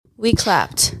We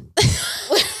clapped.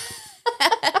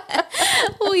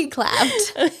 We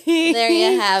clapped. There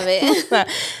you have it.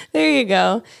 There you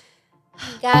go.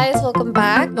 Guys, welcome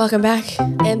back. Welcome back.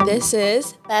 And this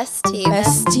is Bestie.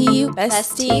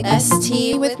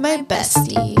 Bestie with my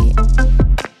bestie.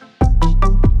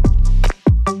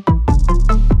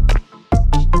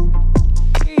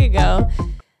 Here you go.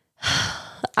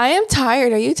 I am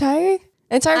tired. Are you tired?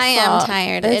 It's our fault. I am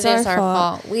tired. It's It is our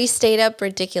fault. We stayed up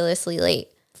ridiculously late.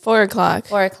 4 o'clock.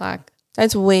 4 o'clock.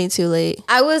 That's way too late.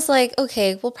 I was like,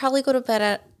 okay, we'll probably go to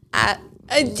bed at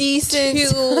A decent.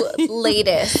 two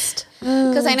latest.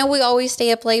 Because I know we always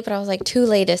stay up late, but I was like, two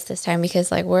latest this time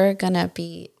because like we're going to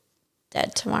be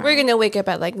dead tomorrow. We're going to wake up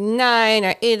at like 9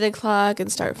 or 8 o'clock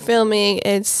and start filming.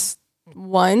 It's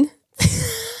 1.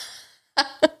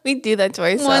 We do that to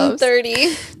ourselves. 1:30.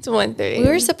 It's 1:30. We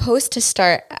were supposed to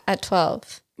start at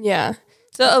 12. Yeah.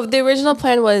 So the original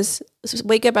plan was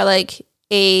wake up at like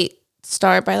 8,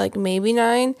 start by like maybe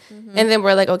 9. And then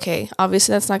we're like, okay,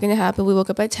 obviously that's not going to happen. We woke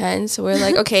up at 10. So we're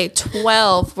like, okay,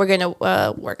 12, we're going to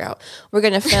work out. We're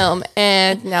going to film.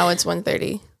 And now it's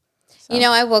 1:30. You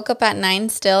know, I woke up at 9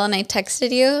 still and I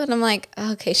texted you and I'm like,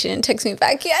 okay, she didn't text me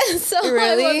back yet. So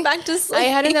Really? I went back to sleep. I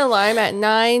had an alarm at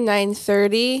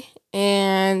 9:30,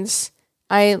 and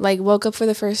I like woke up for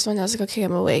the first one. I was like, okay,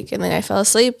 I'm awake. And then I fell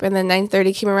asleep, and then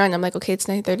 9:30 came around. I'm like, okay, it's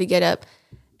 9:30, get up.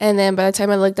 And then by the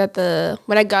time I looked at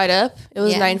when I got up, it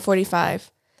was 9:45.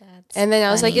 And then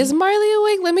I was like, is Marley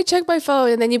awake? Let me check my phone.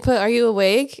 And then you put, are you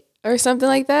awake? Or something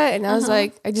like that. And I was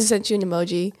like, I just sent you an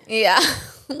emoji. Yeah.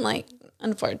 I'm like,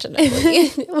 unfortunately.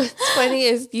 What's funny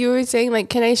is you were saying like,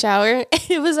 can I shower?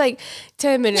 It was like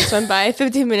 10 minutes went by,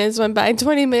 15 minutes went by,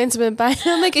 20 minutes went by. And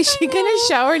I'm like, is she going to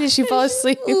shower? Did she fall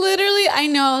asleep? Literally, I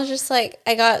know. I was just like,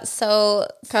 I got so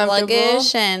Comfortable.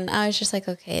 sluggish and I was just like,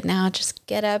 okay, now just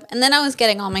get up. And then I was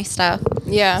getting all my stuff.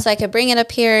 Yeah. So I could bring it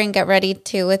up here and get ready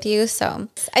too with you. So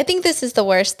I think this is the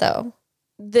worst though.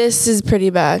 This is pretty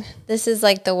bad. This is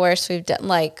like the worst we've done,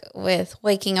 like with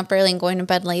waking up early and going to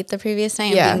bed late the previous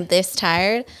night Yeah. and being this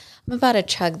tired. I'm about to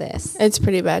chug this. It's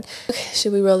pretty bad. Okay,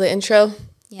 should we roll the intro?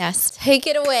 Yes. Take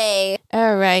it away.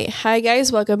 All right. Hi,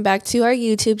 guys. Welcome back to our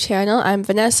YouTube channel. I'm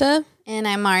Vanessa. And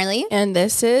I'm Marley. And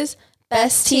this is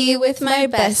Bestie with my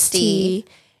bestie.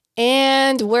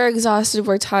 And we're exhausted.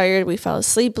 We're tired. We fell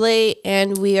asleep late.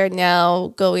 And we are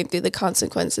now going through the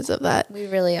consequences of that. We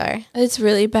really are. It's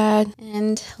really bad.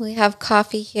 And we have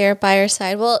coffee here by our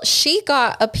side. Well, she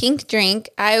got a pink drink.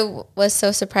 I was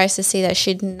so surprised to see that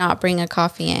she did not bring a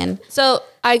coffee in. So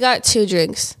I got 2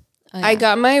 drinks. Oh, yeah. I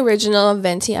got my original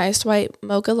venti iced white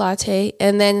mocha latte,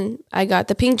 and then I got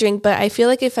the pink drink. But I feel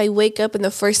like if I wake up and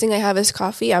the first thing I have is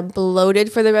coffee, I'm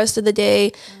bloated for the rest of the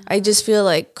day. I just feel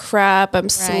like crap. I'm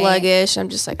sluggish. I'm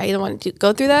just like, I don't want to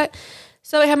go through that.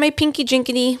 So I have my pinky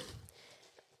drinkity.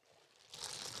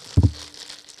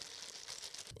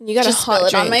 And you got Just a hot spill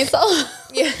it drink. on myself.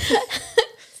 Yeah.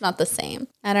 It's not the same.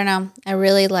 I don't know. I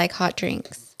really like hot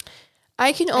drinks.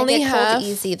 I can I only get have cold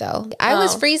easy though. I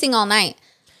was freezing all night.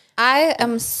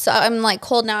 I'm like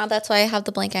cold now. That's why I have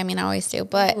the blanket. I mean, I always do.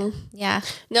 But yeah.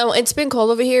 No, it's been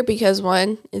cold over here because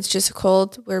 1, it's just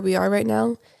cold where we are right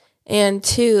now. And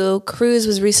 2, Cruz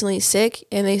was recently sick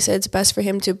and they said it's best for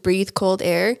him to breathe cold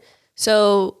air.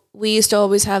 So we used to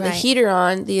always have the heater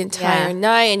on the entire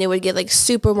night and it would get like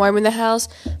super warm in the house.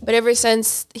 But ever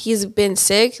since he's been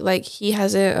sick, like he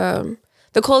hasn't,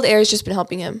 the cold air has just been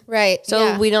helping him. Right.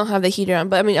 So we don't have the heater on.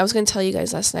 But I mean, I was going to tell you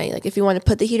guys last night, like if you want to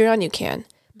put the heater on, you can.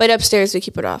 But upstairs we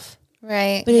keep it off.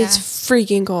 Right. But it's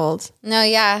freaking cold. No,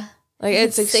 yeah. Like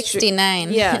it's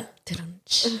 69. Yeah.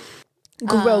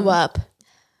 Grow up.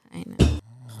 I know.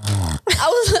 I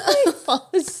was like, Fall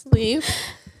asleep.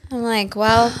 I'm like,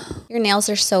 wow, your nails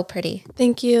are so pretty.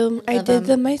 Thank you. I did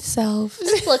them myself.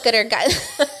 Just look at her,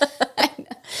 guys. I know.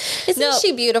 Isn't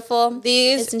she beautiful?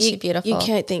 Isn't she beautiful? You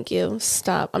can't. Thank you.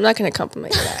 Stop. I'm not going to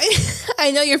compliment you.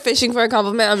 I know you're fishing for a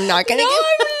compliment. I'm not going to. No,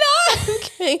 I'm not.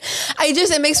 Okay.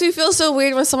 It makes me feel so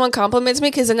weird when someone compliments me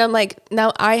because then I'm like,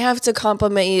 now I have to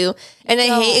compliment you, and I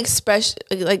hate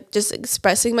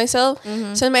expressing myself.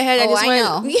 So in my head, I just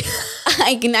want.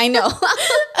 I know.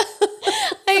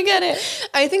 I get it.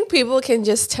 I think people can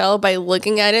just tell by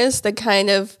looking at us the kind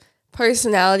of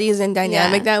personalities and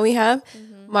dynamic that we have.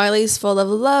 Marley's full of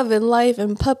love and life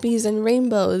and puppies and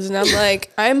rainbows, and I'm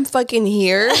like, I'm fucking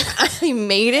here. I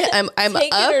made it. I'm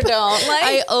Take up. it or don't. Like,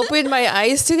 I opened my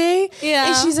eyes today,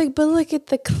 and she's like, but look at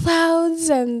the clouds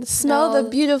and smell the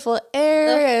beautiful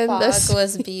air. the fog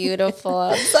was beautiful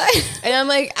outside. And I'm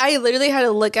like, I literally had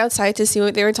to look outside to see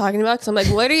what they were talking about because I'm like,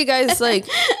 what are you guys like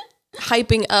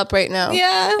hyping up right now?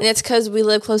 Yeah. And it's because we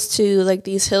live close to like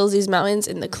these hills, these mountains,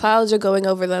 and the clouds are going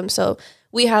over them. So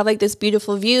we have like this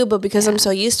beautiful view, but because I'm so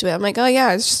used to it, I'm like, oh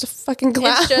yeah, it's just a fucking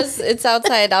cloud. It's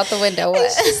outside, out the window. What?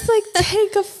 It's just like,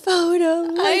 take a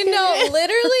photo. I know,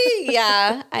 literally.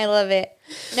 Yeah, I love it.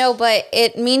 No, but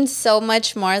it means so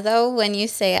much more though when you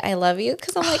say I love you,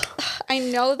 because I'm like, I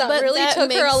know that But really that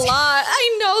took her a lot.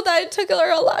 I know that it took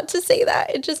her a lot to say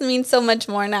that. It just means so much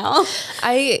more now.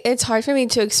 It's hard for me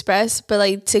to express, but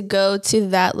like to go to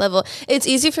that level, it's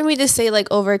easy for me to say like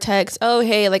over text, oh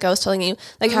hey, like I was telling you,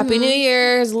 like Happy New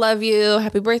Year's, love you,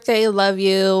 happy birthday, love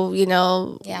you, you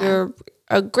know, you're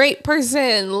a great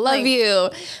person, love Like, you.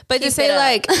 But to say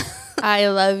like I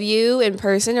love you in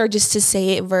person, or just to say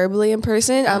it verbally in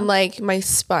person, I'm like, my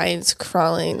spine's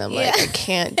crawling. I'm like, I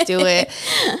can't do it.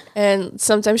 And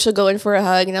sometimes she'll go in for a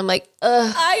hug and I'm like,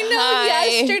 ugh. I know. hi.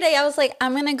 Yesterday I was like,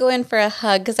 I'm going to go in for a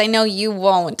hug because I know you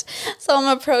won't. So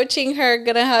I'm approaching her,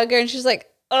 going to hug her, and she's like,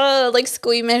 like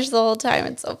squeamish the whole time.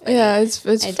 It's so funny. Yeah, it's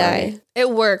I funny. die. It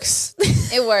works.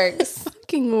 It works.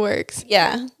 Fucking works.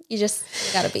 Yeah. You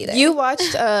got to be there. You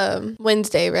watched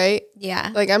Wednesday, right?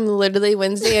 Yeah. Like I'm literally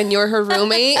Wednesday and you're her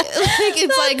roommate. Like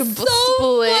it's like so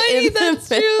split. funny. In That's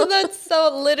the true. That's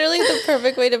so literally the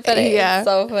perfect way to put it. Yeah. It's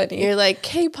so funny. You're like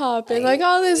K-pop and like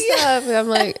all this stuff. And I'm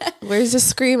like, where's the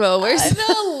screamo? Where's I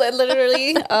know,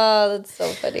 literally. Oh, that's so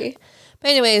funny. But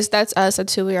anyways, that's us.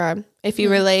 That's who we are. If you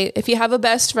relate, if you have a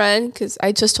best friend, because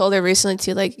I just told her recently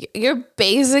too, like, you're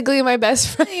basically my best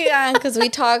friend. Yeah, because we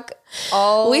talk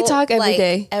every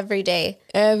day. Every day.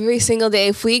 Every single day.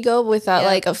 If we go without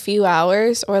like a few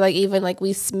hours, or like even like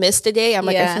we missed a day, I'm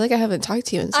like, I feel like I haven't talked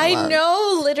to you in so long. I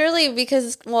know, literally,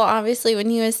 because, well, obviously when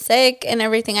he was sick and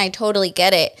everything, I totally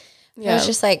get it. I was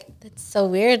just like, that's so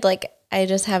weird. Like, I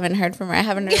just haven't heard from her. I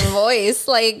haven't heard her voice.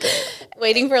 Like,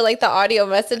 waiting for like the audio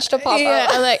message to pop up.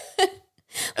 I'm like,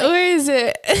 where is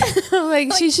it? I'm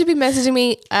like, she should be messaging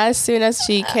me as soon as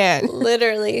she can.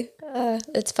 Literally.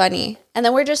 It's funny. And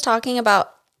then we're just talking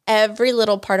about every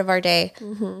little part of our day.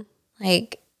 Mm-hmm.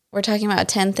 Like, we're talking about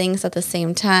 10 things at the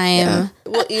same time. Yeah.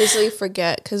 We'll easily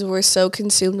forget because we're so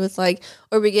consumed with like,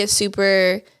 or we get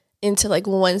super into like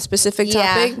one specific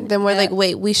topic, then we're like,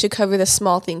 wait, we should cover the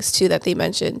small things too that they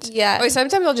mentioned. Yeah. Or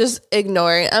sometimes I'll just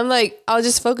ignore it. I'm like, I'll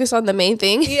just focus on the main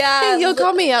thing. Yeah. You'll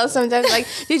call me out sometimes like,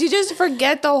 did you just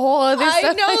forget the whole other stuff?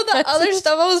 I know the other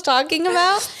stuff I was talking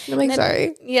about. I'm like,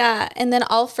 sorry. Yeah. And then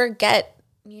I'll forget,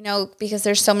 you know, because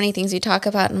there's so many things we talk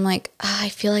about. And I'm like, I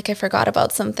feel like I forgot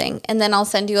about something. And then I'll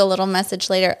send you a little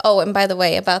message later. Oh, and by the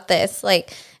way, about this,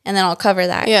 like, and then I'll cover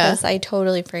that because I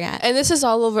totally forget. And this is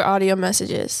all over audio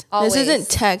messages. Always. This isn't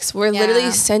text. We're literally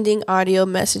sending audio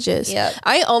messages. Yep.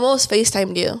 I almost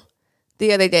FaceTimed you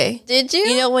the other day. Did you?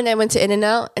 You know when I went to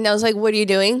In-N-Out and I was like, what are you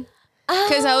doing?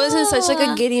 Because I was in such like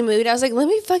a giddy mood. I was like, let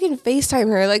me fucking FaceTime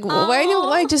her. Like,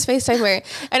 why just FaceTime her?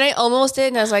 And I almost did.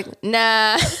 And I was like,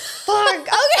 nah. Fuck.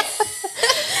 Okay.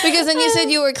 Because then you said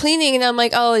you were cleaning. And I'm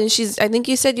like, oh, and I think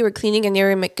you said you were cleaning and you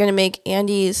were going to make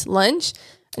Andy's lunch.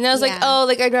 And I was like, oh,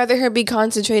 like I'd rather her be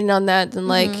concentrating on that than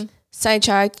like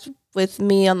sidetracked with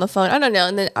me on the phone. I don't know.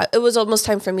 And then it was almost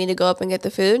time for me to go up and get the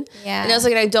food. Yeah. And I was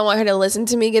like, I don't want her to listen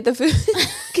to me get the food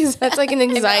because that's like an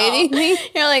anxiety thing.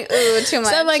 You're like, ooh, too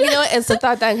much. So I'm like, you know what? It's the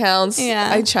thought that counts. Yeah.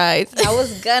 I tried. I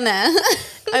was gonna.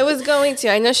 I was going to.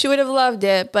 I know she would have loved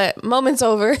it, but moment's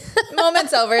over.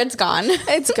 Moment's over. It's gone.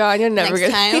 It's gone. You're never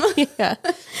Next gonna. time. Yeah.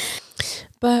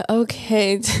 But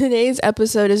okay, today's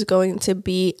episode is going to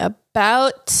be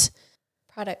about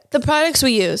Product. the products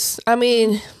we use. I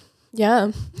mean,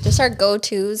 yeah. Just our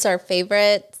go-tos, our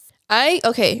favorites.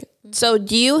 Okay. So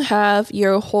do you have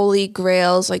your holy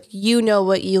grails? Like, you know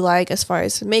what you like as far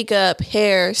as makeup,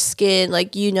 hair, skin,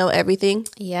 like, you know everything?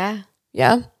 Yeah.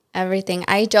 Yeah. Everything.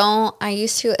 I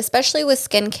used to, especially with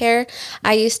skincare,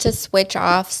 I used to switch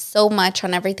off so much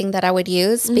on everything that I would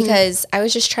use because I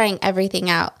was just trying everything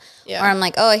out. Yeah. Or I'm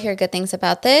like, oh, I hear good things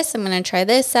about this. I'm going to try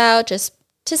this out just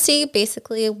to see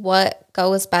basically what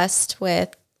goes best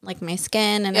with like my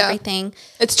skin and everything.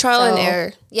 It's trial and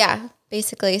error. Yeah,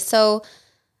 basically. So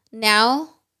now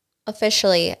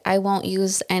officially I won't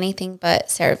use anything but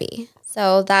CeraVe.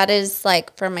 So that is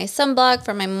like for my sunblock,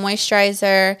 for my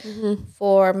moisturizer,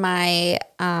 for my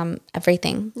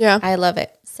everything. Yeah. I love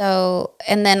it. So,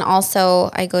 and then also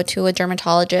I go to a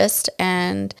dermatologist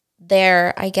and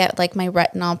there I get like my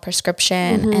retinol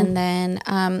prescription. And then,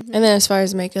 And then as far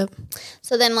as makeup?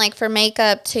 so then like for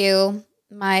makeup too,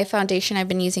 my foundation I've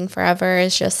been using forever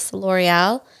is just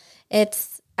L'Oreal.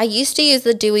 I used to use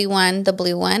the dewy one, the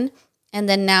blue one. And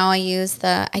then now I use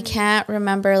I can't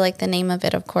remember like the name of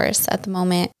it, of course, at the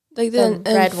moment. Like the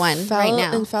red one right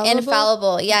now.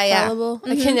 Infallible. Yeah, infallible.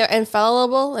 I can't know.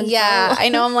 Infallible. Yeah, I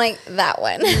know. I'm like, that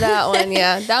one. That one,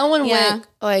 yeah. That one went,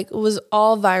 like, was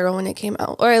all viral when it came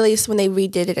out. Or at least when they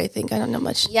redid it, I think. I don't know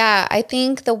much. Yeah, I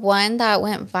think the one that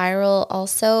went viral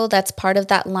also, that's part of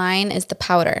that line, is the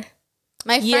powder.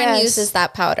 My friend uses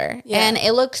that powder. Yeah. And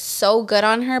it looks so good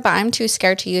on her, but I'm too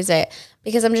scared to use it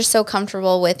because I'm just so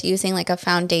comfortable with using like a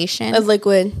foundation. A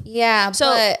liquid. Yeah, so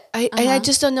but I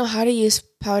just don't know how to use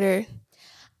powder.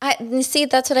 See,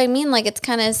 that's what I mean. Like, it's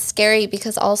kind of scary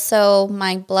because also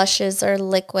my blushes are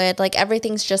liquid. Like,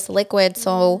 everything's just liquid.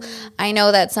 So I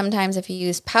know that sometimes if you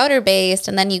use powder based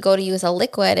and then you go to use a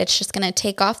liquid, it's just going to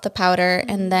take off the powder.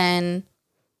 And then,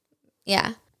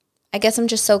 yeah, I guess I'm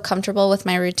just so comfortable with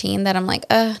my routine that I'm like,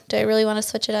 do I really want to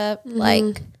switch it up?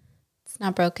 Like, it's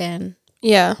not broken.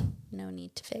 Yeah. No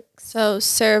need to fix. So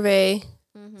CeraVe.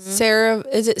 Is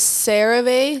it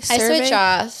CeraVe? I switch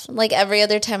off like every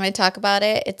other time I talk about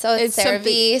it. It's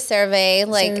CeraVe.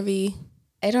 Like, CeraVe.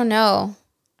 I don't know,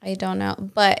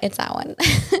 but it's that one.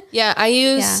 Yeah, I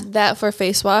use that for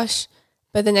face wash,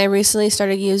 but then I recently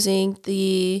started using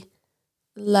the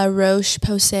La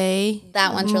Roche-Posay.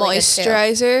 That one's really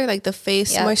moisturizer, good too. Like the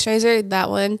face moisturizer, that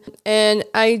one. And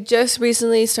I just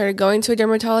recently started going to a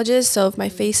dermatologist, so if my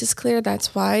face is clear,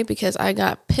 that's why, because I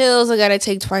got pills I gotta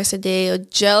take twice a day, a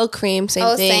gel cream,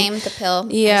 same thing. Same, the pill.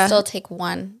 Yeah. I still take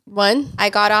one. One? I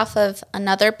got off of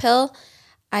another pill.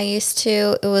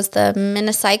 It was the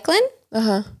minocycline.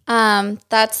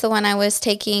 That's the one I was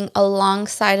taking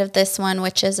alongside of this one,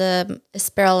 which is a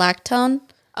spironolactone.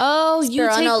 Oh, you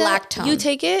take that? You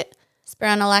take it?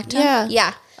 Spironolactone? Yeah.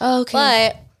 Yeah. Oh, okay.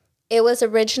 But it was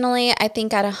originally, I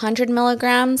think, at 100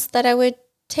 milligrams that I would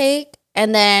take.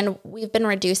 And then we've been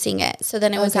reducing it. So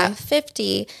then it was at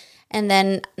 50. And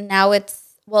then now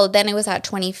then it was at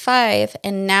 25.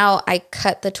 And now I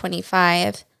cut the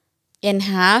 25 in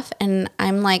half. And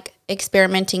I'm like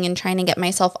experimenting and trying to get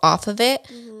myself off of it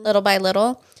little by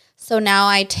little. So now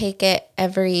I take it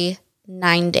every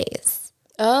 9 days.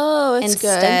 Oh, it's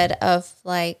instead of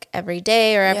like every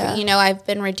day or every, I've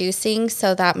been reducing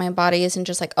so that my body isn't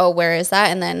just like, oh, where is that?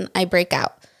 And then I break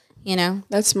out,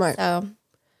 That's smart. So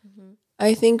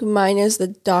I think mine is the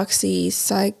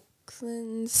doxycycline,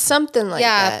 something like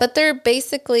that. Yeah, but they're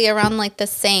basically around like the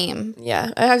same.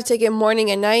 Yeah, I have to take it morning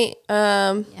and night.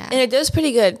 And it does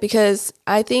pretty good because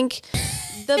I think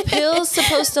the pill's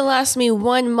supposed to last me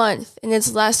 1 month, and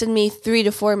it's lasted me 3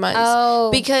 to 4 months.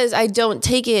 Oh. Because I don't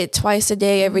take it twice a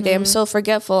day every day. I'm so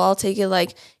forgetful. I'll take it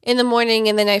like in the morning,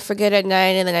 and then I forget at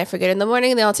night, and then I forget in the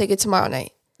morning, and then I'll take it tomorrow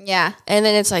night. Yeah. And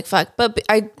then it's like, fuck. But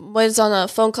I was on a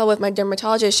phone call with my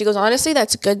dermatologist. She goes, honestly,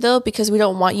 that's good, though, because we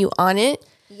don't want you on it.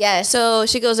 Yes. So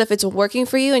she goes, if it's working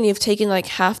for you and you've taken like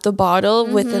half the bottle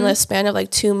within a span of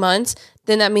like 2 months,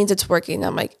 then that means it's working.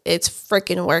 I'm like, it's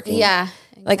freaking working. Yeah.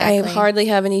 Exactly. Like, I hardly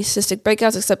have any cystic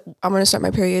breakouts except I'm going to start my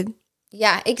period.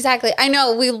 Yeah, exactly. I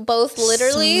know. We both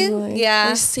literally.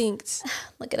 We're synced.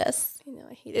 Look at us. I know.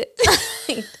 I hate it.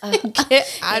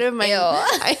 Get out of my.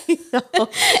 I know.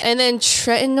 And then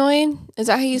tretinoin. Is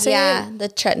that how you say it? Yeah, the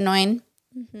tretinoin.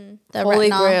 The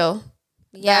Holy retinol. Grail.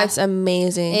 Yeah. That's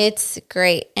amazing. It's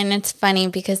great. And it's funny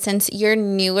because since you're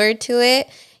newer to it,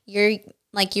 you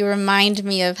remind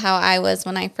me of how I was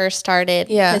when I first started.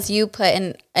 Yeah. Because you put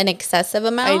in an excessive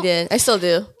amount. I did. I still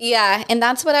do. Yeah. And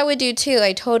that's what I would do too.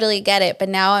 I totally get it. But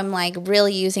now I'm like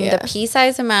really using the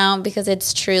pea-size amount because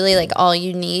it's truly like all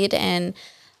you need. And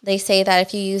they say that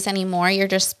if you use any more, you're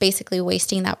just basically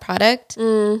wasting that product.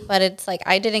 But it's like,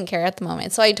 I didn't care at the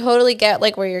moment. So I totally get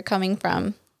like where you're coming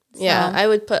from. So. Yeah. I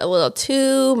would put a little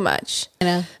too much. I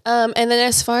know. And then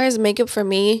as far as makeup for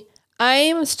me,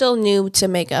 I'm still new to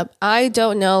makeup. I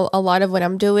don't know a lot of what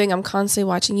I'm doing. I'm constantly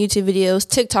watching YouTube videos.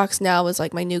 TikToks now is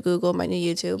like my new Google, my new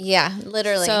YouTube. Yeah,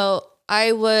 literally. So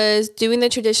I was doing the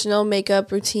traditional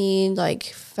makeup routine,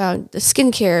 like the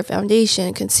skincare,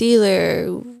 foundation,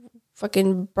 concealer,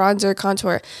 fucking bronzer,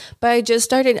 contour. But I just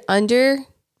started under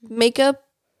makeup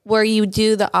where you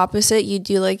do the opposite. You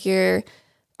do like your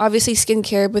obviously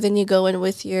skincare, but then you go in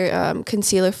with your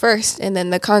concealer first, and then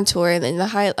the contour, and then the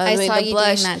highlight. I saw the you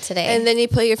blush, doing that today. and then you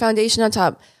put your foundation on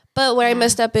top. But what I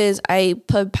messed up is I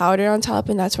put powder on top,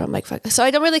 and that's where I'm like, fuck. So I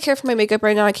don't really care for my makeup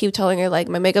right now. I keep telling her like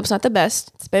my makeup's not the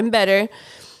best. It's been better,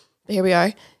 but here we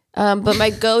are. But my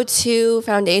go-to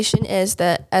foundation is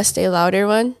the Estee Lauder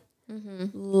one.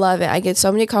 Love it. I get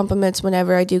so many compliments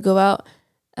whenever I do go out.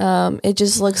 It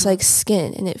just looks like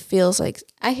skin, and it feels like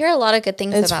I hear a lot of good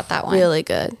things about that one. Really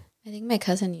good. I think my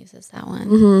cousin uses that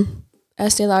one.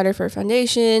 Estee Lauder for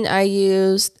foundation. I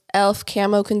used e.l.f.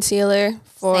 Camo Concealer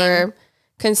for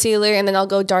concealer, and then I'll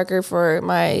go darker for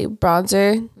my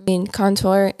bronzer and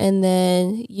contour. And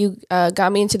then you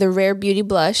got me into the Rare Beauty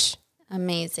blush.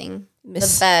 Amazing. The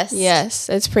best. Yes,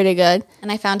 it's pretty good.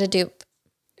 And I found a dupe.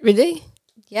 Really?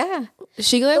 Yeah.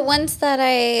 She good? The ones that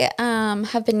I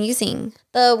have been using.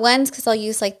 The ones, because I'll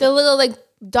use like The little like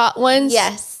dot ones?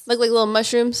 Yes. Look like little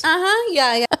mushrooms. Uh-huh.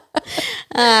 Yeah.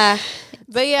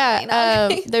 But yeah,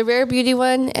 the Rare Beauty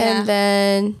one, and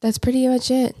then that's pretty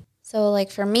much it. So like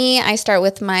for me, I start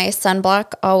with my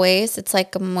sunblock always. It's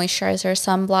like a moisturizer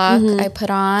sunblock I put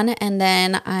on, and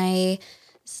then I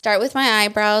start with my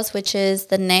eyebrows, which is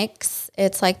the NYX.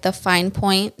 It's like the fine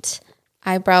point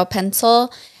eyebrow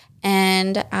pencil.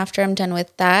 And after I'm done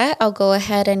with that, I'll go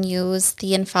ahead and use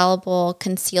the Infallible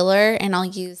concealer, and I'll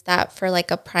use that for like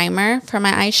a primer for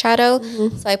my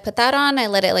eyeshadow. So I put that on, I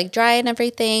let it like dry and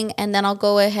everything, and then I'll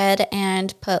go ahead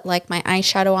and put like my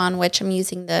eyeshadow on, which I'm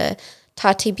using the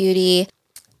Tati Beauty,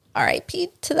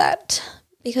 RIP to that,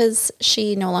 because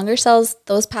she no longer sells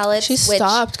those palettes. She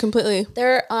stopped completely.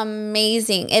 They're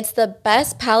amazing. It's the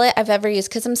best palette I've ever used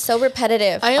because I'm so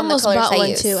repetitive. I almost bought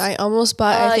one too. I almost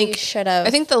bought. I think you should have. I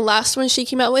think the last one she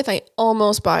came out with, I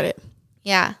almost bought it.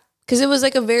 Yeah, because it was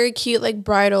like a very cute, like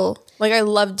bridal. Like I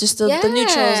loved just the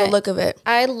neutrals, the look of it.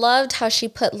 I loved how she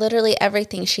put literally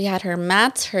everything. She had her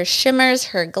mattes, her shimmers,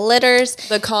 her glitters,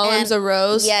 the columns of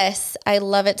rose. Yes, I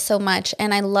love it so much,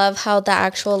 and I love how the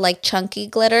actual like chunky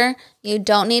glitter. You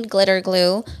don't need glitter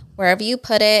glue. Wherever you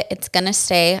put it, it's gonna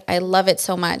stay. I love it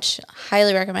so much.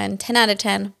 Highly recommend. 10 out of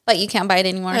 10. But you can't buy it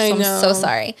anymore, so I'm so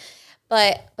sorry.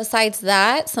 But besides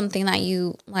that, something that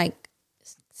you like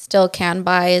still can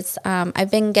buy is I've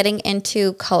been getting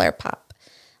into ColourPop.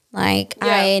 Like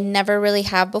I never really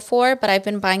have before, but I've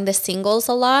been buying the singles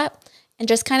a lot and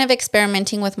just kind of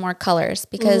experimenting with more colors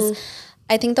because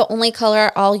I think the only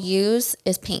color I'll use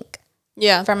is pink.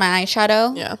 Yeah. For my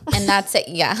eyeshadow. Yeah. And that's it.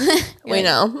 Yeah. We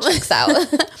know. Checks out.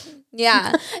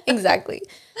 Yeah, exactly.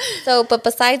 So, but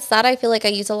besides that, I feel like I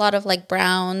use a lot of like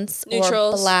browns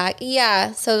neutrals. Or black.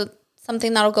 Yeah. So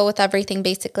something that'll go with everything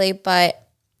basically, but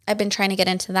I've been trying to get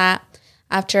into that.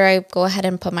 After I go ahead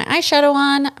and put my eyeshadow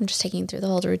on, I'm just taking you through the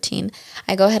whole routine.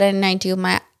 I go ahead and I do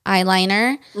my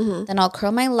eyeliner. Then I'll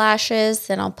curl my lashes.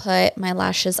 Then I'll put my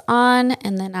lashes on.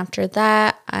 And then after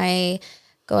that, I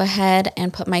go ahead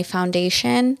and put my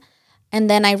foundation. And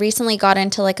then I recently got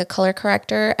into like a color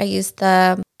corrector. I use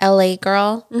the LA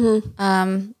Girl.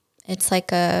 It's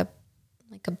like a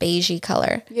beigey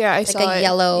color. Yeah, I like saw a it.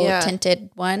 Yellow tinted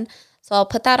one. So I'll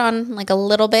put that on like a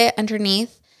little bit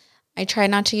underneath. I try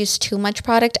not to use too much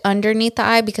product underneath the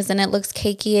eye because then it looks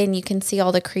cakey and you can see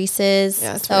all the creases.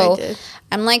 Yeah, that's so what I did.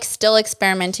 I'm like still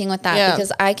experimenting with that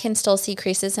because I can still see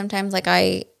creases sometimes. Like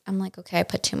I'm like, okay, I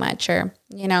put too much, or,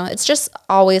 you know, it's just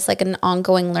always like an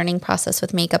ongoing learning process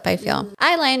with makeup, I feel.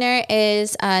 Eyeliner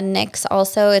is NYX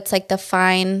also. It's like the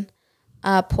fine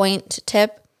point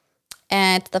tip,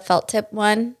 and it's the felt tip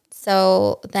one.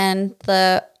 So then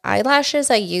the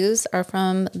eyelashes I use are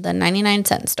from the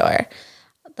 99-cent store.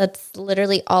 That's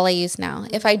literally all I use now.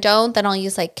 If I don't, then I'll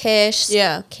use like Kiss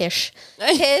or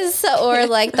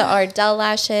like the Ardell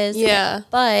lashes. Yeah.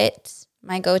 But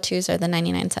my go-tos are the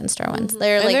 99-cent store ones.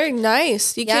 They're they're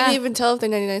nice. You can't even tell if they're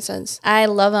 99 cents. I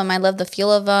love them. I love the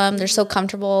feel of them. They're so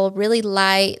comfortable, really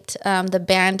light. The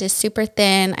band is super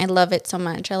thin. I love it so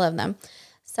much. I love them.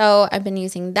 So I've been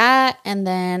using that. And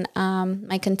then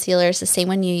my concealer is the same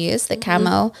one you use, the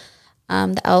Camo,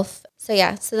 the e.l.f. So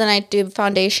yeah, so then I do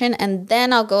foundation, and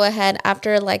then I'll go ahead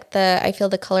after like I feel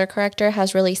the color corrector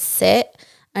has really sit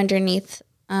underneath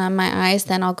my eyes,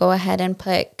 then I'll go ahead and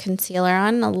put concealer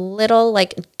on, a little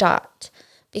like dot,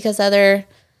 because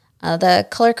the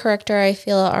color corrector I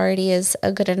feel already is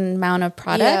a good amount of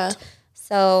product. Yeah.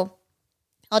 So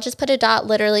I'll just put a dot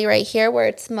literally right here where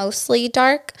it's mostly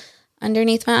dark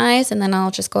underneath my eyes, and then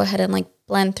I'll just go ahead and like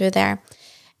blend through there.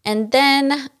 And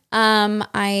then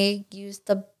I use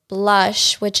the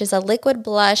blush, which is a liquid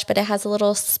blush, but it has a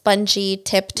little spongy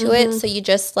tip to it. So you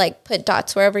just like put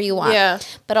dots wherever you want. Yeah.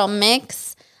 But I'll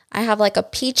mix. I have like a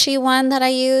peachy one that I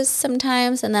use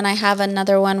sometimes. And then I have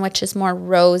another one, which is more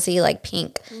rosy, like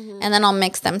pink. And then I'll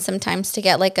mix them sometimes to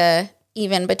get like a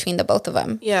even between the both of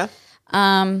them. Yeah.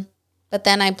 But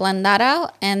then I blend that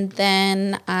out, and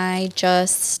then I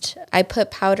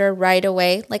put powder right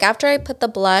away. Like after I put the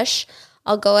blush,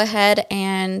 I'll go ahead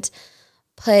and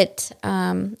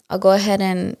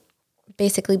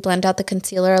basically blend out the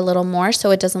concealer a little more so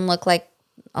it doesn't look like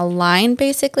a line,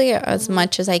 basically, as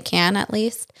much as I can at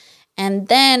least. And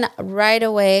then right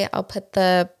away I'll put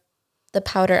the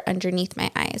powder underneath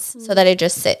my eyes so that it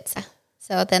just sits.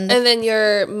 So then and then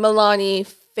your Milani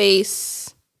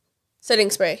face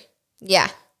setting spray. Yeah.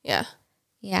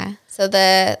 Yeah. So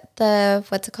the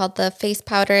what's it called? The face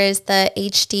powder is the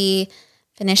HD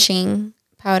finishing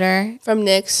powder From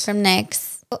NYX. from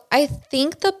NYX. I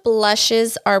think the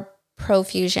blushes are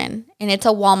Profusion, and it's a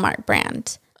Walmart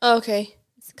brand. Okay.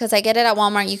 Because I get it at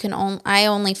Walmart. I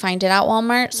only find it at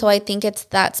Walmart, so I think it's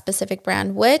that specific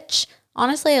brand. Which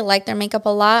honestly, I like their makeup a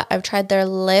lot. I've tried their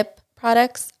lip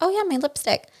products. Oh yeah, my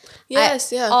lipstick.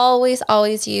 Yes, I yeah.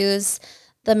 always use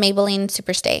the Maybelline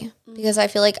Superstay because I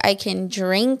feel like I can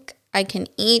drink, I can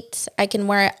eat, I can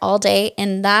wear it all day,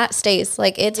 and that stays.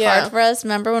 Like it's Yeah. hard for us.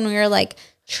 Remember when we were like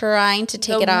trying to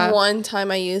take it off? One time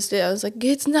I used it, I was like,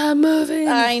 it's not moving.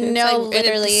 I It's know, like, and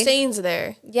literally. it stains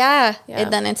there. Yeah. Yeah.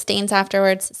 And then it stains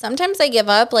afterwards. Sometimes I give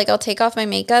up. Like I'll take off my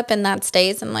makeup and that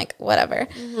stays. And like whatever.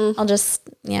 I'll just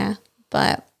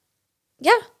But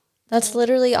yeah, that's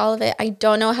literally all of it. I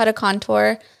don't know how to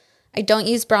contour. I don't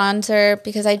use bronzer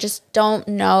because I just don't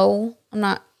know. I'm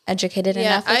not educated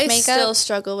enough with I makeup. still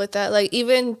struggle with that. Like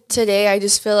even today, I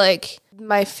just feel like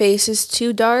my face is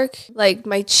too dark. Like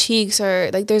my cheeks are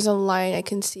like there's a line, I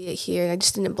can see it here, and I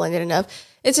just didn't blend it enough.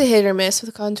 It's a hit or miss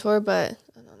with contour, but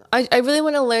I don't know. I really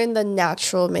want to learn the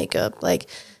natural makeup, like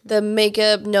the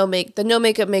makeup no makeup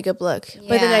look.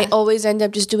 But then I Yeah. always end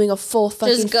up just doing a full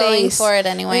fucking just going face. for it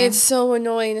And anyway. it's so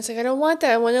annoying. It's like I don't want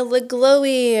that. I want to look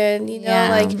glowy and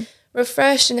like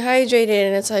refreshed and hydrated.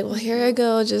 And it's like, well, here I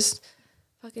go, just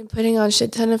fucking putting on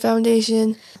shit ton of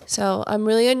foundation. So I'm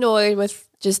really annoyed with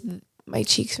just my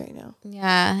cheeks right now.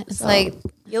 Yeah. It's So, like,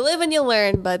 you live and you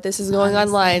learn, but this is going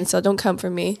online, so don't come for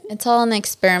me. it's all an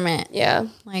experiment. Yeah.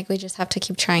 Like we just have to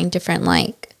keep trying different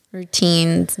like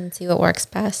routines and see what works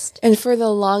best. And for the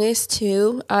longest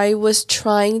too, I was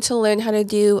trying to learn how to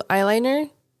do eyeliner,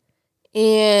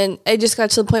 and I just got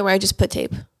to the point where I just put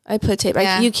tape. I put tape.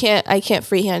 Yeah. I can't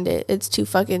freehand it. It's too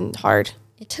fucking hard.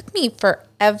 It took me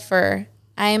forever.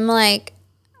 I'm like,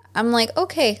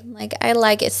 okay, like I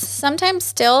like it. Sometimes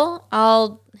still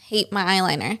I'll hate my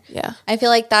eyeliner. Yeah. I feel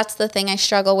like that's the thing I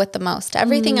struggle with the most.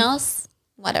 Everything else,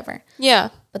 whatever. Yeah.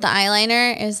 But the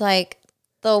eyeliner is like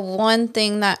the one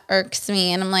thing that irks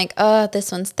me. And I'm like, oh,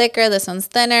 this one's thicker, this one's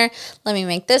thinner. Let me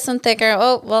make this one thicker.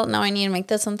 Oh, well, now I need to make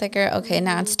this one thicker. Okay,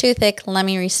 now it's too thick. Let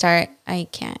me restart. I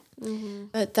can't.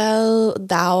 But those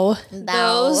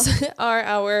are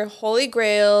our holy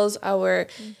grails, our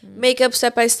makeup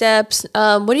step by steps.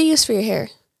 What do you use for your hair?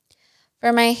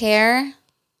 For my hair,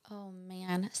 oh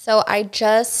man. So I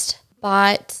just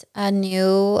bought a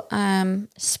new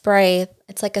spray.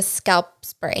 It's like a scalp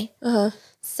spray.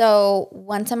 So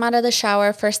once I'm out of the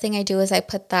shower, first thing I do is I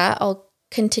put that. I'll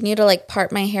continue to like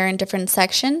part my hair in different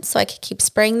sections so I can keep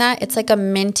spraying that. It's like a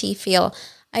minty feel.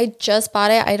 I just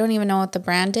bought it. I don't even know what the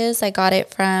brand is. I got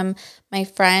it from my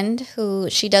friend who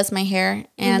she does my hair.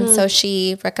 And so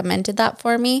she recommended that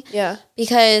for me. Yeah.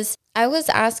 Because I was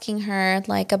asking her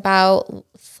like about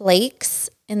flakes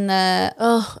in the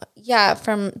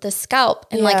from the scalp,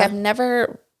 and like Yeah. I've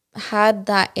never had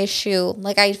that issue.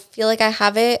 Like I feel like I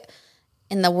have it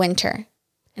in the winter,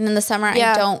 and in the summer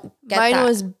I don't get Mine that.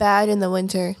 was bad in the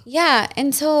winter. Yeah,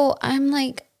 and so I'm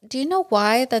like, do you know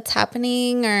why that's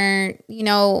happening, or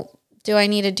do I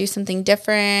need to do something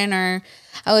different? Or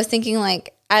I was thinking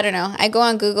like, I don't know. I go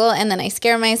on Google and then I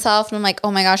scare myself and I'm like,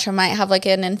 oh my gosh, I might have like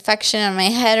an infection on my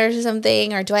head or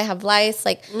something, or do I have lice?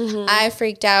 Like I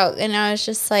freaked out, and I was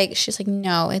just like, she's like,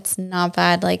 no, it's not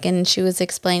bad. Like, and she was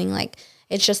explaining like,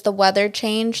 it's just the weather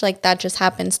change. Like that just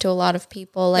happens to a lot of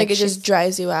people. Like it just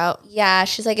dries you out. Yeah,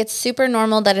 she's like, it's super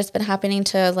normal that it's been happening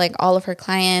to like all of her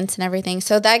clients and everything.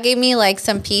 So that gave me like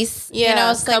some peace. Yeah,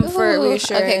 it's like, comfort, ooh,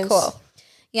 reassurance. okay, cool.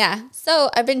 Yeah, so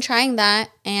I've been trying that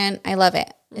and I love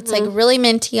it. It's like really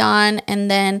minty on, and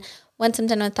then once I'm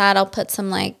done with that, I'll put some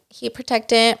like heat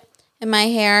protectant in my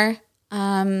hair.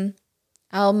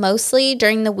 I'll mostly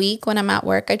during the week when I'm at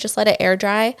work, I just let it air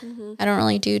dry. I don't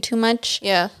really do too much.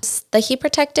 Yeah. The heat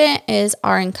protectant is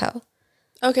R&Co.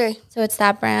 Okay. So it's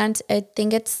that brand. I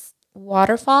think it's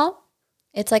Waterfall.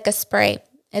 It's like a spray.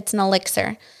 It's an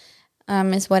elixir,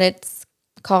 is what it's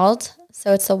called.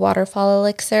 So it's a Waterfall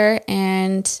elixir,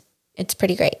 and it's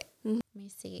pretty great. Let me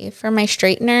see. For my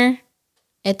straightener,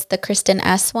 it's the Kristen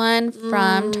S one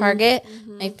from Target.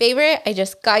 My favorite. I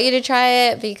just got you to try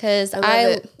it because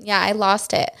I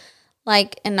lost it.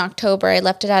 Like in October, I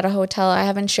left it at a hotel. I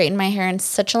haven't straightened my hair in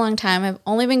such a long time. I've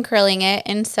only been curling it,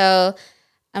 and so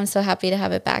I'm so happy to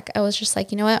have it back. I was just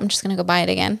like, you know what? I'm just going to go buy it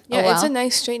again. Yeah, it's a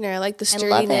nice straightener. I like the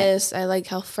sturdiness. I like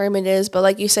how firm it is. But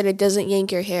like you said, it doesn't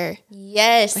yank your hair.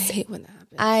 Yes. I hate when that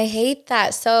happens. I hate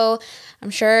that. So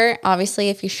I'm sure, obviously,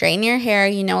 if you straighten your hair,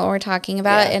 you know what we're talking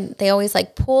about. Yeah. And they always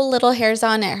like pull little hairs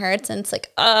on. It hurts. And it's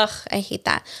like, ugh, I hate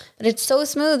that. But it's so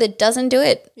smooth. It doesn't do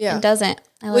it. Yeah. It doesn't.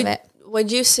 I love it.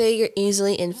 would you say you're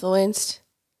easily influenced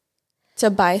to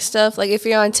buy stuff? Like if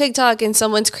you're on TikTok and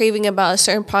someone's craving about a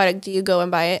certain product, do you go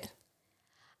and buy it?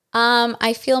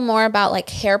 I feel more about like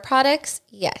hair products.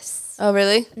 Yes. Oh,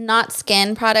 really? Not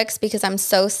skin products because I'm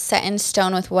so set in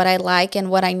stone with what I like and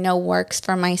what I know works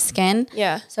for my skin.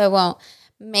 Yeah. So I won't.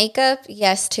 Makeup,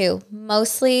 yes, too.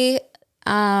 Mostly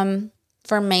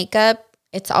for makeup,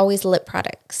 it's always lip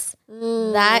products.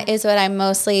 That is what I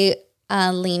mostly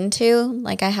lean to.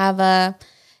 Like I have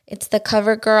it's the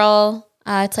CoverGirl.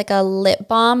 It's like a lip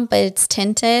balm, but it's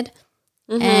tinted.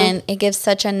 And it gives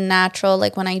such a natural,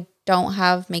 like when I don't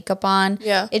have makeup on,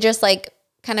 it just like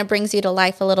kind of brings you to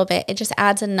life a little bit. It just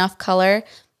adds enough color,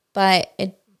 but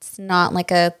it's not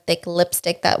like a thick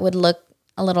lipstick that would look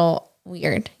a little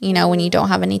weird, you know, when you don't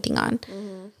have anything on.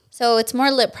 So it's more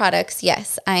lip products.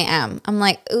 Yes, I am. I'm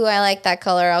like, ooh, I like that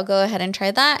color. I'll go ahead and try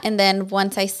that. And then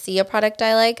once I see a product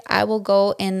I like, I will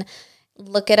go and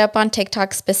look it up on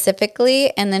TikTok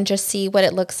specifically and then just see what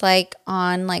it looks like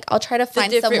on, like, I'll try to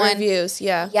find someone. Reviews,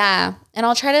 yeah. Yeah. And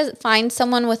I'll try to find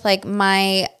someone with like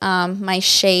my my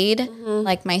shade,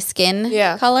 like my skin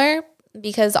color,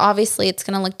 because obviously it's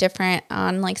going to look different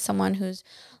on like someone who's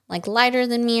like lighter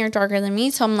than me or darker than me.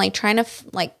 So I'm like trying to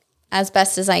like as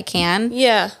best as I can.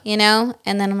 Yeah. You know?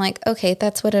 And then I'm like, okay,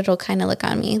 that's what it'll kind of look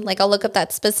on me. Like I'll look up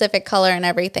that specific color and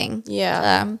everything.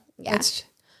 Yeah. Yeah.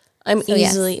 I'm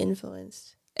easily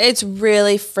influenced. It's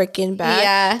really freaking bad.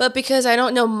 Yeah. But because I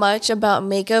don't know much about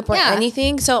makeup or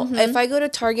anything, so if I go to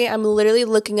Target, I'm literally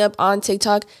looking up on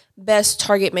TikTok best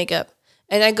Target makeup.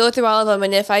 And I go through all of them.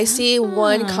 And if I see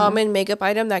one common makeup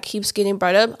item that keeps getting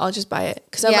brought up, I'll just buy it.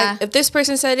 Because I'm like, if this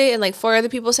person said it and like 4 other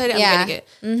people said it, I'm getting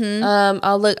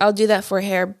it. I'll do that for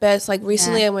hair. Best, like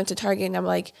recently I went to Target and I'm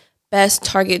like, best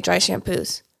Target dry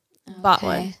shampoos. Bought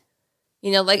one.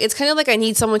 You know, like it's kind of like I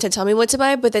need someone to tell me what to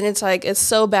buy, but then it's like it's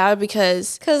so bad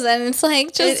because then it's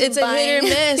like just it's a hit or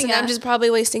miss, and I'm just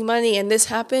probably wasting money. And this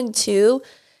happened too.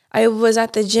 I was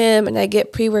at the gym and I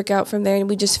get pre-workout from there, and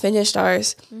we just finished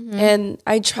ours. And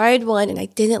I tried one and I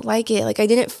didn't like it. Like I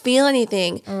didn't feel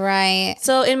anything. Right.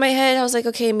 So in my head, I was like,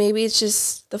 okay, maybe it's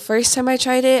just the first time I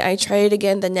tried it. I tried it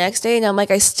again the next day, and I'm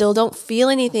like, I still don't feel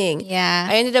anything. Yeah.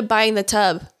 I ended up buying the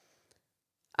tub.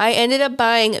 I ended up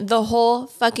buying the whole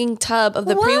fucking tub of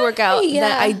the pre-workout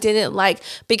that I didn't like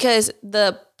because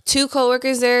the 2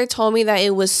 coworkers there told me that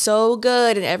it was so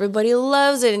good and everybody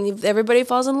loves it and everybody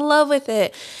falls in love with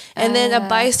it. And then a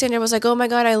bystander was like, oh my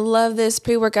God, I love this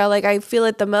pre-workout. Like I feel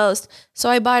it the most. So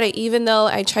I bought it even though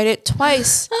I tried it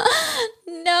twice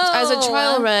as a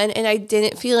trial run and I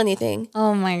didn't feel anything.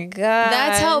 Oh my God.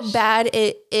 That's how bad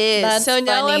it is. That's so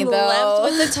now funny, I'm left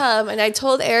with the tub and I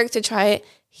told Eric to try it.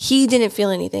 He didn't feel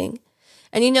anything.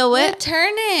 And you know what?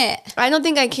 Return it. I don't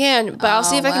think I can, but I'll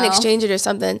see if I can exchange it or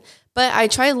something. But I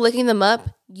tried looking them up.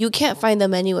 You can't find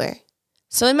them anywhere.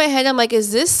 So in my head, I'm like,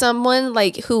 is this someone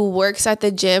like who works at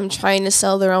the gym trying to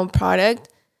sell their own product?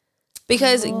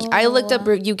 Because I looked up,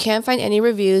 you can't find any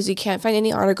reviews. You can't find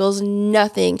any articles,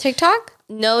 nothing. TikTok?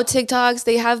 No TikToks.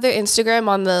 They have their Instagram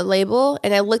on the label.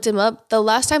 And I looked them up. The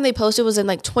last time they posted was in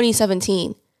like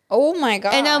 2017. Oh my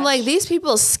God. And I'm like, these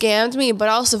people scammed me, but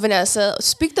also Vanessa,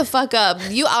 speak the fuck up.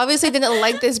 You obviously didn't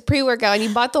like this pre-workout and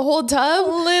you bought the whole tub?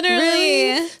 Literally.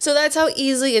 Really? So that's how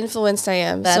easily influenced I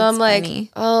am. That's so I'm funny. like,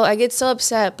 oh, I get so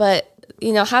upset. But,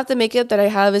 you know, half the makeup that I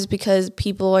have is because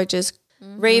people are just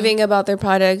raving about their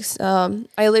products.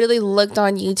 I literally looked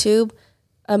on YouTube,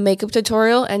 a makeup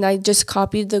tutorial, and I just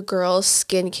copied the girl's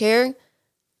skincare,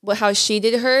 how she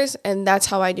did hers, and that's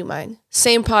how I do mine.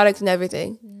 Same product and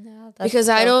everything. Because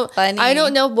so I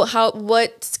don't know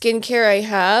what skincare I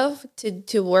have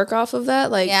to work off of that,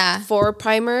 like for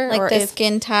primer like or the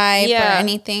skin type or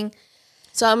anything.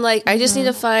 So I'm like, I just need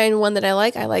to find one that I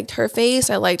like. I liked her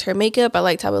face, I liked her makeup, I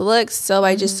liked how it looks. So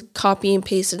I just copy and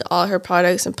pasted all her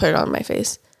products and put it on my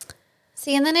face.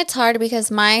 See, and then it's hard because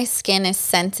my skin is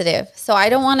sensitive. So I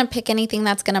don't want to pick anything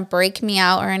that's going to break me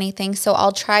out or anything. So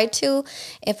I'll try to,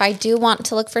 if I do want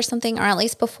to look for something, or at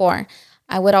least before,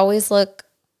 I would always look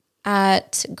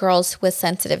at girls with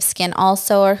sensitive skin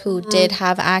also, or who did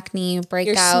have acne breakouts.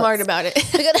 You're smart about it.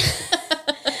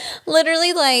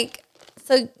 Literally, like,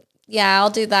 so yeah,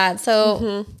 I'll do that.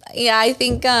 So yeah, I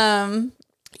think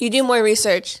you do more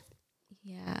research.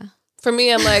 Yeah. For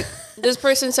me, I'm like, this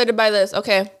person said to buy this.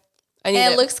 Okay, I need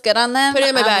it. It looks good on them. Put it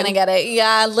in my bag. I'm gonna get it.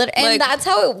 Yeah, and Like, that's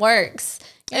how it works.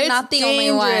 You're not the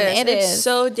only one. It's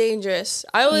so dangerous.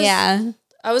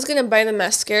 I was gonna buy the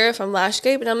mascara from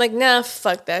Lashcape, and I'm like, nah,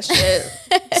 fuck that shit.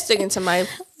 Sticking to my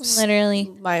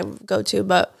go-to,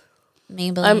 but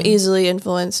Maybelline. I'm easily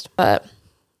influenced. But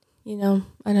you know,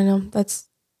 I don't know. That's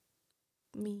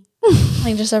me.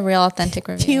 Like just a real authentic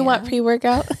review. Do you want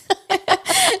pre-workout?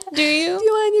 Do you? Do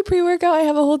you want any pre-workout? I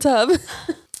have a whole tub.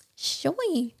 Sure.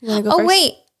 You want to go Oh, first?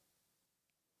 wait.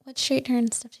 What straight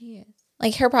turn stuff do you use?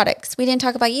 Like hair products. We didn't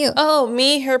talk about you. Oh,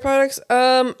 me, hair products.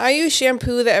 I use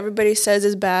shampoo that everybody says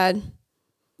is bad.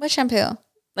 What shampoo?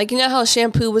 Like, you know how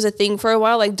shampoo was a thing for a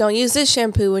while? Like, don't use this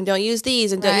shampoo and don't use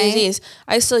these and don't use Right. these.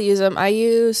 I still use them. I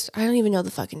don't even know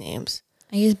the fucking names.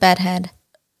 I use Bedhead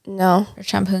No. for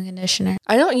shampoo and conditioner.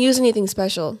 I don't use anything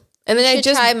special. And then You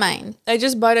should try mine. I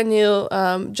just bought a new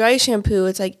dry shampoo.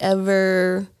 It's like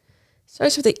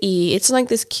starts with an E. It's like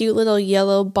this cute little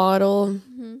yellow bottle.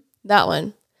 That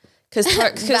one.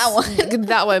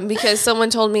 That one, because someone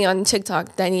told me on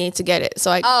TikTok that I needed to get it.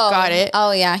 So I got it.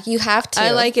 Oh, yeah. You have to.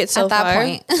 I like it so at that far.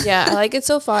 point. Yeah, I like it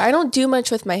so far. I don't do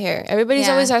much with my hair. Everybody's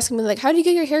Yeah. always asking me, like, how do you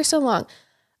get your hair so long?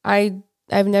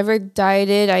 I've never dyed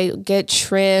it. I get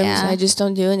trimmed. Yeah. I just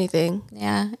don't do anything.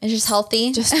 Yeah. It's just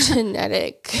healthy. Just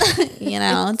genetic. You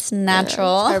know, it's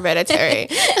natural. It's hereditary.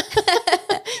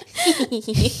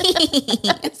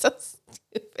 It's so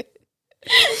stupid.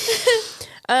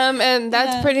 And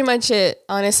that's pretty much it,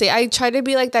 honestly. I try to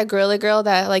be like that girly girl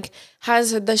that like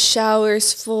has the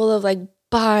showers full of like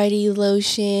body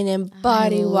lotion and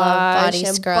body love wash body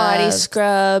and scrubs. body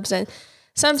scrubs, and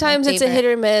sometimes it's a favorite. hit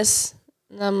or miss.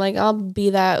 And I'm like, I'll be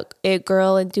that it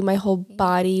girl and do my whole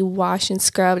body wash and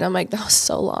scrub, and I'm like, that was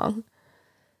so long.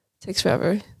 Takes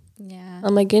forever. Yeah.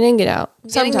 I'm like, get in, get out.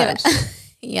 Get in, get Sometimes. out.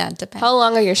 Yeah, it depends. How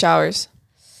long are your showers?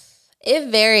 It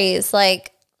varies.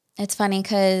 Like, it's funny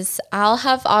because I'll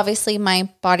have obviously my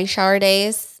body shower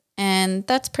days, and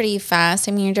that's pretty fast.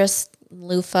 I mean, you're just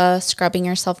loofah scrubbing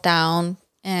yourself down.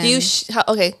 And Do you?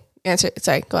 Okay, answer.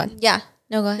 Sorry, go on. yeah.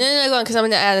 No, go ahead. No, go on, because I'm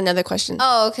gonna add another question.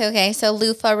 Oh, okay. So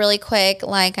loofah really quick.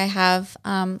 Like I have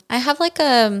like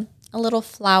a little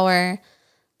flower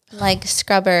like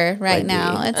scrubber right Wendy.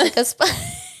 now. It's like a sponge.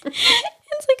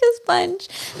 It's like a sponge.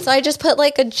 So I just put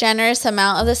like a generous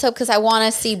amount of the soap because I want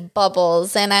to see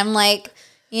bubbles, and I'm like,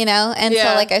 you know, and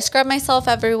Yeah. so like I scrub myself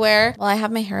everywhere. Well, I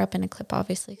have my hair up in a clip,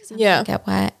 obviously, because I don't wanna get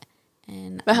wet.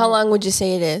 And But how long would you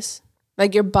say it is?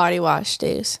 Like your body wash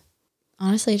days?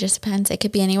 honestly, it just depends. It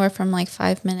could be anywhere from like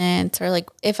 5 minutes, or like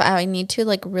if I need to,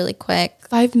 like really quick.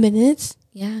 5 minutes?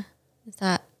 Yeah, is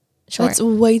that short? That's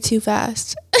way too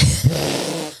fast.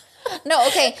 No,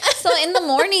 okay. So in the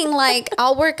morning, like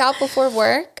I'll work out before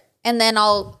work, and then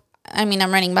I'm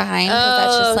running behind because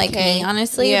that's just like Okay. me,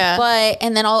 honestly. Yeah.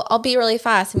 And then I'll be really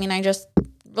fast. I mean, I just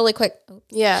really quick.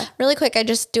 Yeah. Really quick. I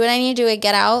just do what I need to do. I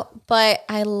get out. But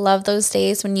I love those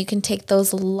days when you can take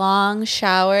those long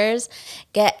showers,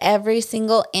 get every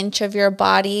single inch of your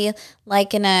body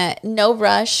like in a no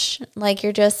rush. Like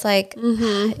you're just like,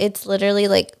 it's literally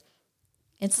like,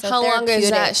 it's so How long is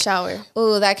that therapeutic. shower?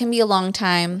 Ooh, that can be a long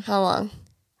time. How long?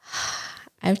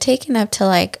 I've taken up to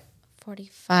like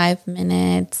 45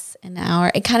 minutes, an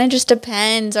hour. It kind of just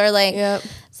depends. Or like Yep.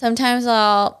 sometimes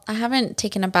I haven't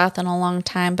taken a bath in a long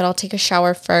time, but I'll take a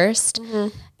shower first.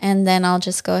 And then I'll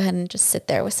just go ahead and just sit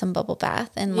there with some bubble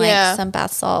bath and like Yeah. some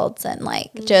bath salts, and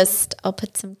like just I'll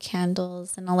put some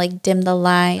candles, and I'll like dim the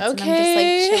lights, and I'm just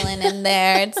like chilling in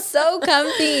there. It's so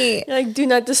comfy. Like, do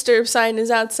not disturb sign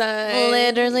is outside.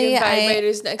 Literally, Your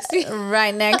vibrator's next to you.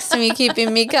 Right next to me,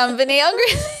 keeping me company.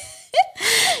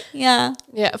 Yeah.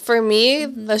 Yeah, for me,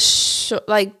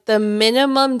 the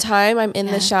minimum time I'm in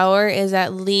the shower is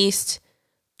at least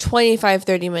 25,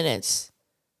 30 minutes.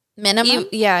 Minimum?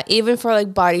 Even for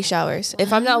like body showers.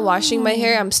 If I'm not washing my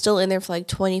hair, I'm still in there for like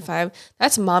 25.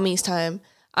 That's mommy's time.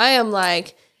 I am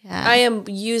like, I am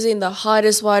using the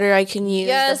hottest water I can use.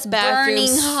 Yes, the bathroom burning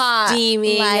hot.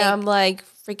 steaming. Like- I'm like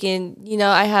freaking,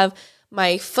 I have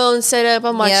my phone set up.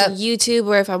 I'm watching YouTube,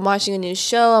 or if I'm watching a new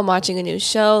show, I'm watching a new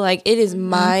show. Like, it is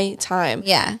my time.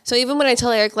 Yeah. So even when I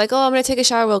tell Eric, like, oh, I'm going to take a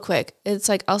shower real quick, it's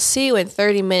like, I'll see you in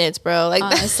 30 minutes, bro. Like,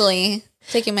 Honestly,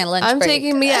 taking my lunch I'm break.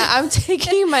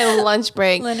 taking my lunch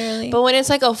break. Literally. But when it's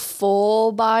like a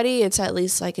full body, it's at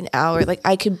least like an hour. Like,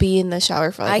 I could be in the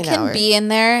shower for like an hour. I can be in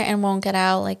there and won't get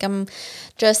out. Like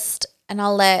and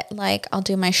I'll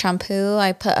do my shampoo.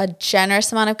 I put a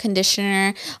generous amount of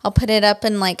conditioner. I'll put it up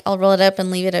and like, I'll roll it up and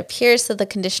leave it up here. So the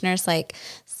conditioner's like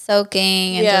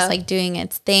soaking and just like doing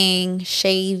its thing,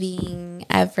 shaving,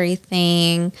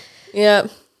 everything.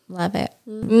 Yep. Love it.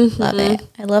 Love it.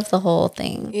 I love the whole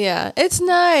thing. Yeah. It's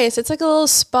nice. It's like a little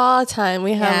spa time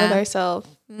we have with Yeah. ourselves.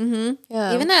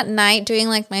 Yeah. Even at night doing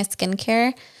like my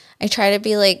skincare, I try to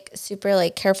be like super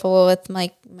like careful with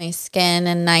like my skin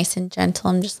and nice and gentle.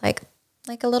 I'm just like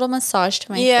a little massage to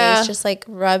my face, just like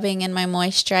rubbing in my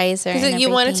moisturizer. And You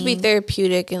want it to be everything.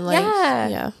 therapeutic and like,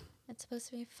 It's supposed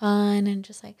to be fun and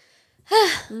just like,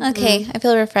 okay, I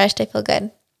feel refreshed. I feel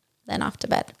good. then off to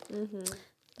bed.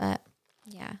 But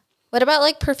yeah. What about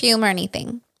like perfume or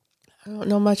anything? I don't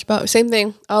know much about. Same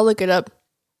thing. I'll look it up.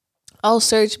 I'll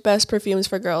search best perfumes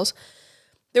for girls.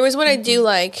 There was one I do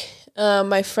like.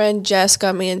 My friend Jess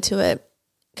got me into it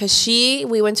because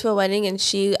we went to a wedding and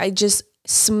I just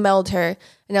smelled her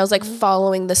and I was like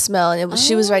following the smell and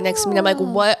she was right next to me. And I'm like,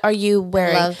 what are you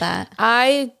wearing? I love that.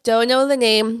 I don't know the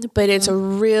name, but it's a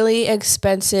really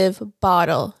expensive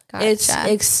bottle. Gotcha. It's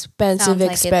expensive, Sounds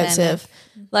like it then. expensive.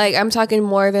 Like I'm talking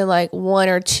more than like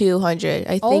 100 or 200. I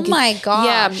think. Oh my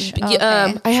gosh. Yeah.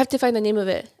 Okay. I have to find the name of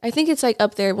it. I think it's like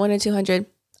up there, 100 or 200.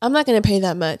 I'm not gonna pay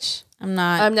that much. I'm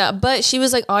not. But she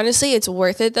was like, honestly, it's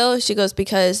worth it though. She goes,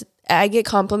 because I get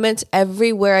compliments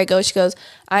everywhere I go. She goes,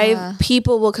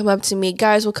 people will come up to me,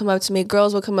 guys will come up to me,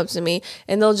 girls will come up to me,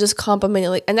 and they'll just compliment it.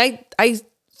 Like, and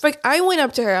I went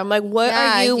up to her. I'm like, what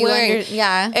are you wearing?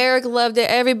 Eric loved it.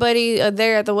 Everybody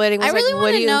there at the wedding was I really like,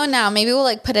 want to know now. Maybe we'll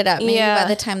like put it up. Maybe by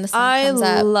the time the sun comes up.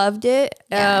 I loved it.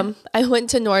 Yeah. I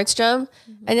went to Nordstrom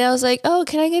and I was like, oh,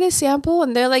 can I get a sample?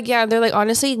 And they're like, yeah. And they're like,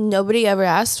 honestly, nobody ever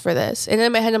asked for this. And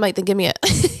in my head, I'm like, then give me it.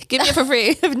 Give me it for free.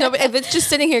 If it's just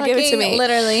sitting here, give it to me.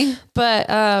 Literally. But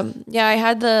yeah, I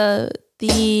had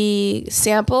the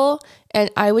sample and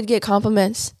I would get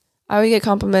compliments.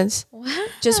 Wow.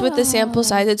 Just with the sample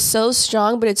size. It's so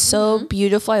strong, but it's so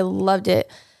beautiful. I loved it.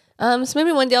 So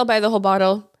maybe one day I'll buy the whole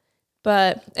bottle.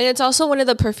 And it's also one of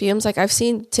the perfumes. Like I've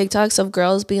seen TikToks of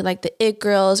girls being like the it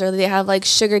girls, or they have like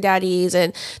sugar daddies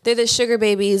and they're the sugar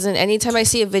babies. And anytime I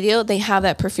see a video, they have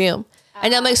that perfume.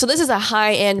 And I'm like, so this is a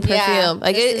high end perfume. Yeah,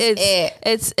 like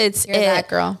it's You're that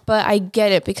girl. But I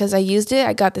get it because I used it.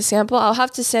 I got the sample. I'll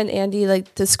have to send Andy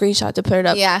like the screenshot to put it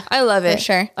up. Yeah, I love it. for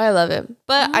sure. I love it.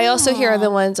 But I also hear the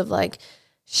ones of like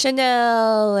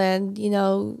Chanel and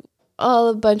all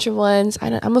a bunch of ones.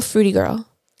 I'm a fruity girl.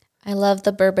 I love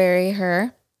the Burberry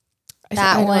Her.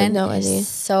 That one is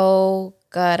so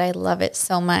good. I love it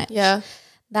so much. Yeah.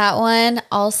 That one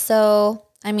also,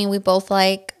 I mean, we both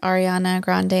like Ariana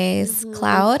Grande's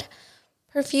Cloud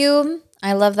perfume.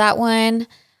 I love that one.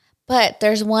 But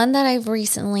there's one that I've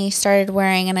recently started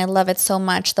wearing and I love it so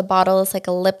much. The bottle is like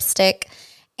a lipstick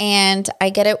and I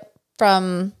get it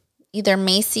from either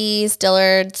Macy's,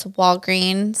 Dillard's,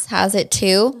 Walgreens has it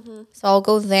too. So I'll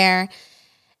go there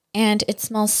and it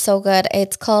smells so good.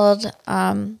 It's called,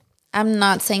 I'm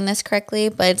not saying this correctly,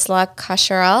 but it's La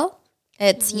Cacharel.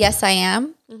 It's Yes, I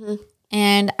Am.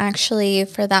 And actually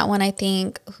for that one, I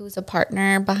think who's a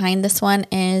partner behind this one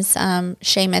is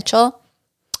Shay Mitchell.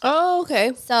 Oh,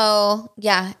 okay. So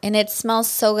yeah, and it smells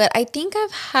so good. I think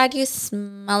I've had you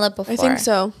smell it before. I think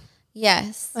so.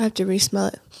 Yes. I have to re-smell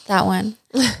it. That one.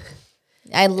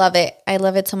 I love it. I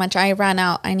love it so much. I ran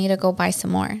out. I need to go buy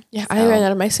some more. Yeah, I ran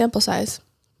out of my sample size.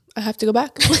 I have to go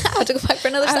back. I have to go back for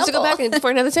another sample. I have to go back for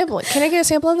another sample. Can I get a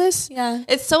sample of this? Yeah.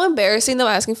 It's so embarrassing though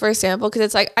asking for a sample because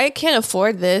it's like I can't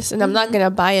afford this and I'm not gonna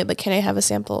buy it, but can I have a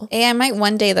sample? Hey, I might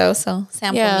one day though. So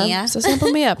sample me. Yeah. So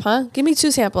sample me up, huh? Give me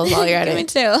 2 samples while you're at Give it. me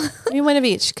 2. Give me one of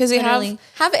each because they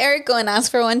have Eric go and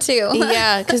ask for one too.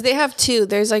 Yeah, because they have 2.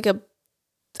 There's like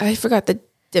I forgot the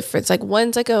difference. Like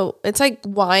one's like it's like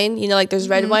wine. Like there's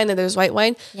red wine and there's white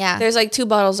wine. Yeah. There's like 2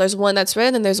 bottles. There's one that's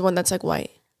red and there's one that's like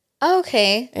white.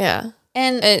 Okay. Yeah.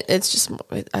 And it's just,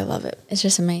 I love it. It's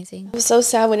just amazing. I was so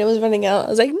sad when it was running out. I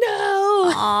was like,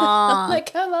 no. Aww.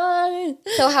 Like, come on.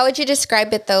 So how would you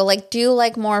describe it though? Like, do you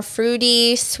like more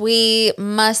fruity, sweet,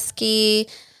 musky?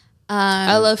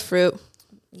 I love fruit.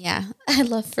 Yeah, I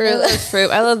love fruit. I love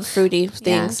fruit. I love fruity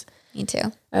things. Yeah, me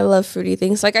too. I love fruity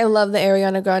things. Like, I love the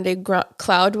Ariana Grande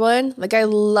Cloud one. Like, I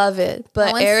love it.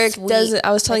 But Eric doesn't.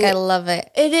 I was telling you. I love it.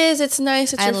 It is. It's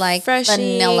nice. It's refreshing. Like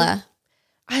vanilla.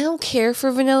 I don't care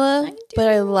for vanilla, but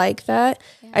I like that.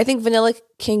 Yeah. I think vanilla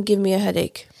can give me a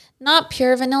headache. Not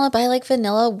pure vanilla, but I like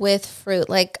vanilla with fruit.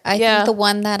 Like, I think the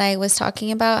one that I was talking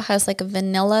about has like a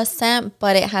vanilla scent,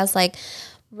 but it has like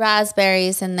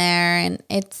raspberries in there and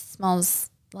it smells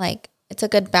like it's a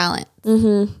good balance.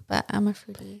 But I'm a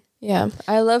fruity. Yeah,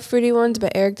 I love fruity ones,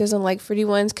 but Eric doesn't like fruity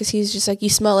ones because he's just like, you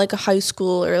smell like a high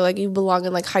school or like you belong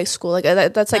in like high school. Like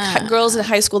that's like girls in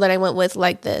high school that I went with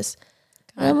like this.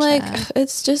 Gotcha. I'm like,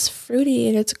 it's just fruity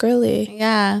and it's girly.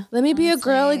 Yeah. Let me be a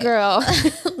girly girl.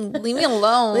 Leave me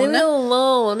alone. Leave me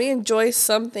alone. Let me enjoy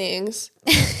some things.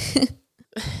 Do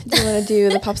you want to do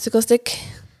the popsicle stick?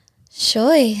 Sure.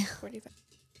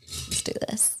 Let's do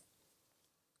this.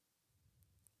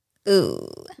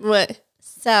 Ooh. What?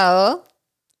 So,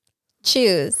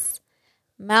 choose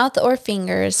mouth or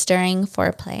fingers during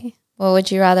foreplay. What would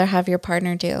you rather have your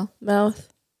partner do?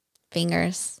 Mouth.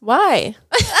 Fingers. Why?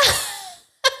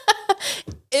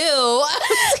 Ew.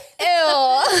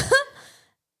 Ew.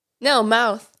 No,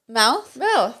 mouth. Mouth?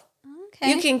 Mouth.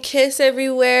 Okay. You can kiss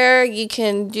everywhere. You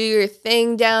can do your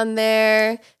thing down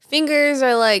there. Fingers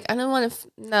are like, I don't want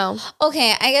to, no.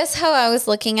 Okay, I guess how I was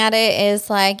looking at it is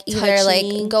like either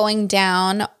Touching. like going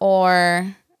down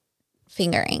or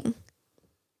fingering.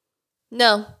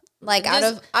 No. Like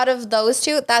Just- out of those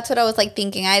two, that's what I was like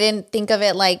thinking. I didn't think of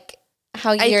it like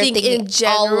how I you're think thinking in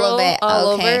general, all of it. all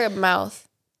Okay. over, mouth.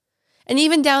 And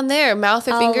even down there, mouth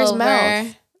or All fingers, over.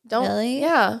 mouth. Don't, Really?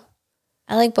 Yeah.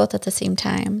 I like both at the same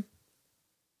time.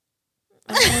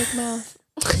 I like mouth.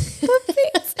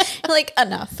 Like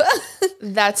enough.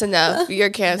 That's enough. You're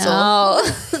canceled. No.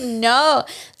 No.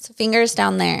 So fingers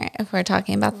down there if we're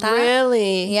talking about that.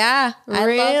 Really? Yeah. I love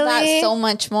that Really? so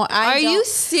much more. Are you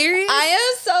serious? I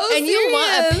am so serious. And you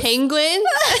want a penguin?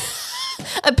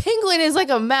 A penguin is like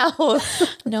a mouth.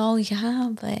 No, yeah,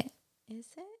 but is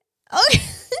it? Okay.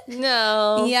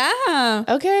 No. Yeah.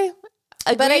 Okay.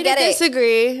 Agree But I to get it.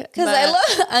 disagree. Because I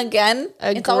love, again,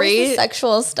 it's always Agree. the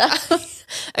sexual stuff.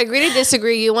 Agree to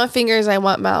disagree. You want fingers, I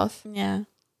want mouth. Yeah.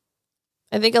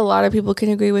 I think a lot of people can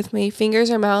agree with me.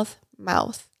 Fingers or mouth?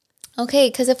 Mouth. Okay,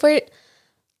 because if we're,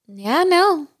 yeah,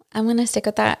 no, I'm going to stick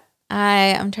with that.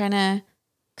 I'm trying to,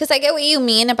 because I get what you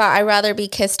mean about I'd rather be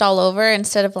kissed all over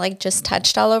instead of like just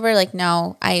touched all over. Like,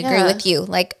 no, I agree Yeah. with you.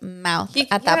 Like mouth at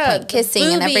that Yeah, point,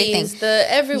 kissing and everything. The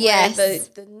everywhere. Yes.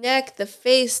 The neck, the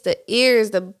face, the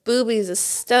ears, the boobies, the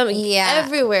stomach. Yeah.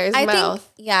 Everywhere is I mouth.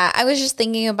 think, yeah, I was just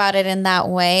thinking about it in that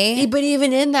way. But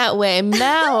even in that way,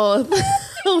 mouth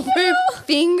over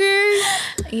fingers.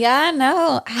 Yeah,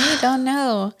 no, I don't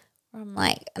know. I'm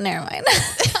like, never mind.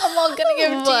 I'm all gonna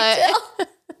give What? detail.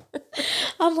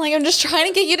 I'm like, I'm just trying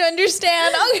to get you to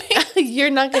understand. Okay. You're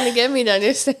not going to get me to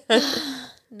understand.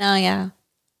 No, yeah.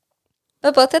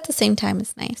 But both at the same time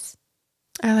is nice.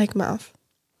 I like mouth.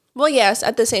 Well, yes,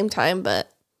 at the same time, but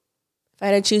if I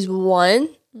had to choose one,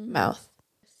 mouth.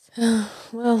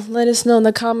 Well, let us know in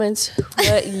the comments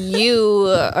what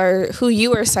who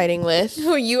you are siding with.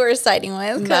 Who you are siding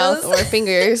with? Mouth 'cause or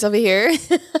fingers over here.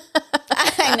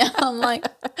 I know. I'm like,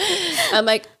 I'm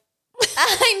like,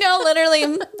 I know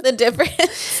literally the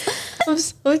difference. I'm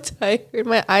so tired.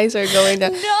 My eyes are going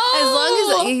down. No. As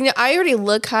long as I already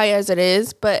look high as it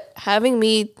is, but having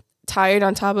me tired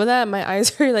on top of that, my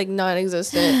eyes are like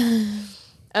non-existent.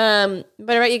 But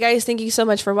all right, you guys, thank you so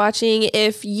much for watching.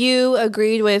 If you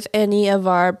agreed with any of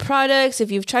our products,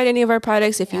 if you've tried any of our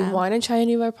products, if you want to try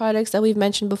any of our products that we've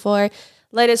mentioned before,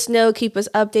 let us know, keep us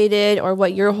updated, or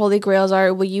what your holy grails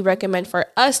are, what you recommend for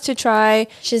us to try.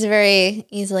 She's very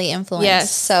easily influenced.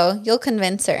 Yes. So you'll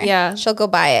convince her. Yeah. She'll go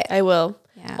buy it. I will.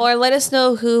 Yeah. Or let us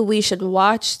know who we should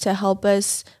watch to help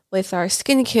us with our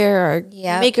skincare, our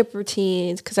Yep. makeup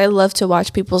routines, because I love to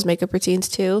watch people's makeup routines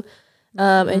too.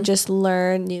 And just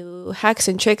learn new hacks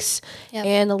and tricks. Yep.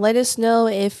 And let us know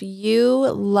if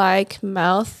you like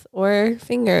mouth or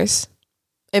fingers.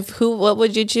 What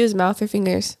would you choose, mouth or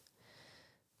fingers?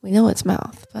 We know it's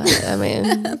mouth, but I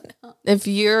mean, if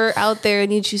you're out there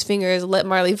and you choose fingers, let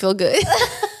Marley feel good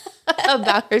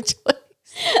about her choice.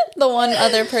 The one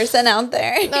other person out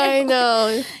there. I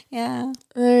know. Yeah.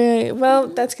 All right. Well,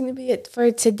 that's going to be it for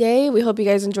today. We hope you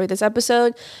guys enjoyed this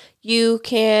episode. You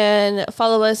can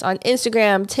follow us on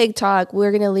Instagram, TikTok.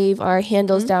 We're going to leave our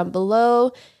handles down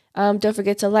below. Don't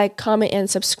forget to like, comment, and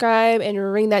subscribe, and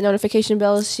ring that notification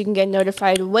bell so you can get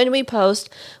notified when we post.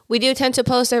 We do tend to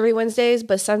post every Wednesdays,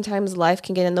 but sometimes life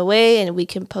can get in the way, and we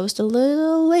can post a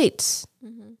little late. So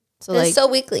It's so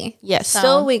weekly. yes, so-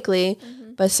 still weekly,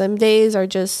 but some days are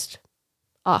just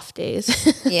off days.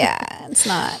 Yeah, it's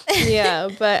not. Yeah,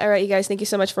 but all right, you guys, thank you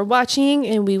so much for watching,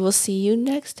 and we will see you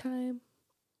next time.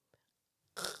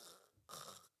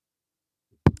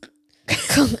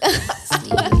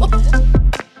 See.